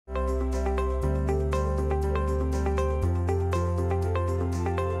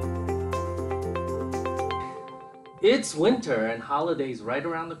It's winter and holidays right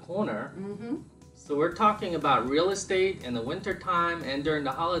around the corner. So we're talking about real estate in the winter time and during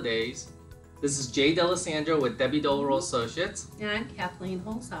the holidays. This is Jay D'Alessandro with Debbie Dolero Associates. And I'm Kathleen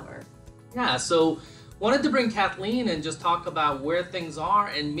Holzhauer. Yeah, so wanted to bring Kathleen and just talk about where things are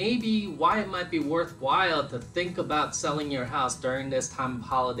and maybe why it might be worthwhile to think about selling your house during this time of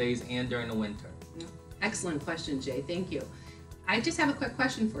holidays and during the winter. Excellent question, Jay. Thank you. I just have a quick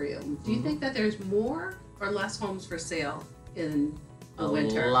question for you. Do you think that there's more or less homes for sale in the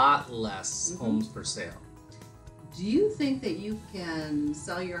winter? A lot less homes for sale. Do you think that you can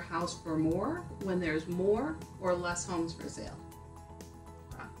sell your house for more when there's more or less homes for sale?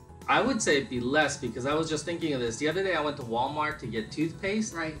 I would say it'd be less because I was just thinking of this. The other day I went to Walmart to get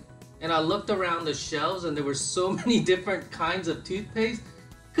toothpaste. Right. And I looked around the shelves and there were so many different kinds of toothpaste.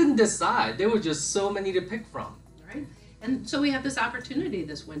 Couldn't decide. There were just so many to pick from. Right. And so we have this opportunity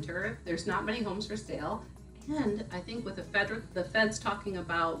this winter. There's not many homes for sale. And I think with the Fed's talking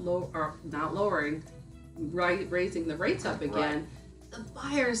about raising the rates up again, the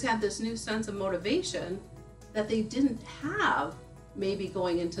buyers have this new sense of motivation that they didn't have maybe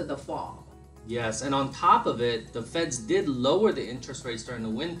going into the fall. Yes, and on top of it, the Feds did lower the interest rates during the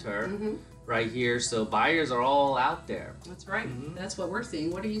winter right here, so buyers are all out there. That's right. That's what we're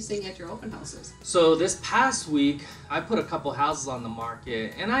seeing. What are you seeing at your open houses? So this past week, I put a couple houses on the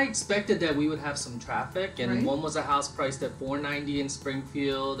market, and I expected that we would have some traffic, and one was a house priced at $490 in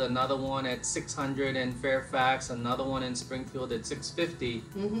Springfield, another one at $600 in Fairfax, another one in Springfield at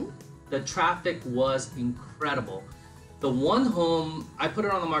 $650. The traffic was incredible. The one home, I put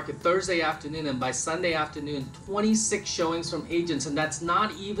it on the market Thursday afternoon, and by Sunday afternoon, 26 showings from agents, and that's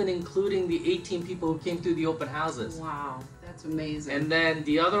not even including the 18 people who came through the open houses. Wow, that's amazing. And then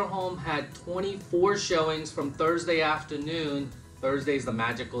the other home had 24 showings from Thursday afternoon. Thursday's the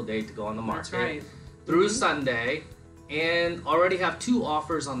magical day to go on the market. That's right. Through Sunday, and already have 2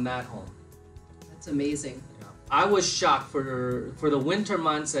 offers on that home. That's amazing. Yeah. I was shocked for the winter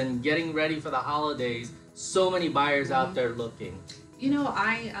months and getting ready for the holidays. So many buyers out there looking. You know,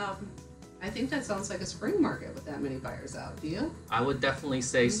 I think that sounds like a spring market with that many buyers out. Do you? I would definitely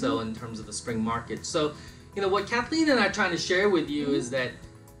say so in terms of the spring market. So, you know, what Kathleen and I are trying to share with you is that,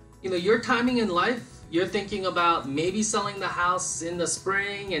 you know, your timing in life, you're thinking about maybe selling the house in the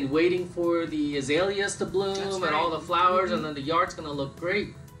spring and waiting for the azaleas to bloom and all the flowers and then the yard's going to look great.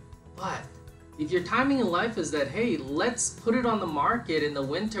 But if your timing in life is that, hey, let's put it on the market in the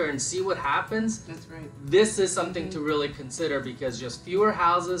winter and see what happens. That's right. This is something to really consider because just fewer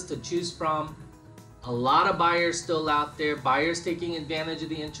houses to choose from, a lot of buyers still out there, buyers taking advantage of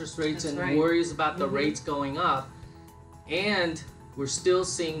the interest rates and worries about the rates going up, and we're still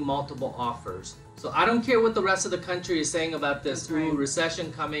seeing multiple offers. So I don't care what the rest of the country is saying about this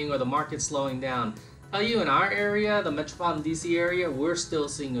recession coming or the market slowing down. Tell you in our area, the metropolitan DC area, we're still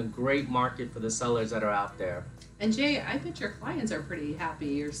seeing a great market for the sellers that are out there. And Jay, I bet your clients are pretty happy,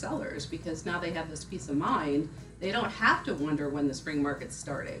 your sellers, because now they have this peace of mind. They don't have to wonder when the spring market's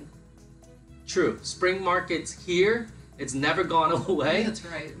starting. True. Spring market's here. It's never gone away. That's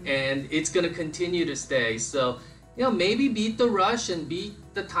right. And it's going to continue to stay. So, you know, maybe beat the rush and beat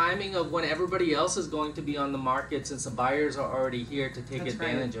the timing of when everybody else is going to be on the market since the buyers are already here to take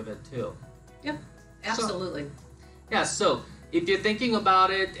advantage of it too. Yep. Absolutely. So if you're thinking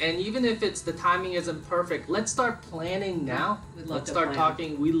about it, and even if it's the timing isn't perfect, let's start planning now. Let's start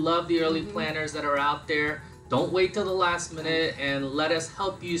talking. We love the early planners that are out there. Don't wait till the last minute and let us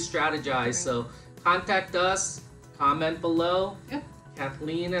help you strategize. So contact us, comment below.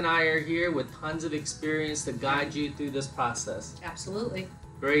 Kathleen and I are here with tons of experience to guide you through this process. Absolutely.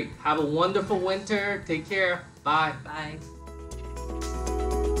 Great. Have a wonderful winter. Take care. Bye. Bye.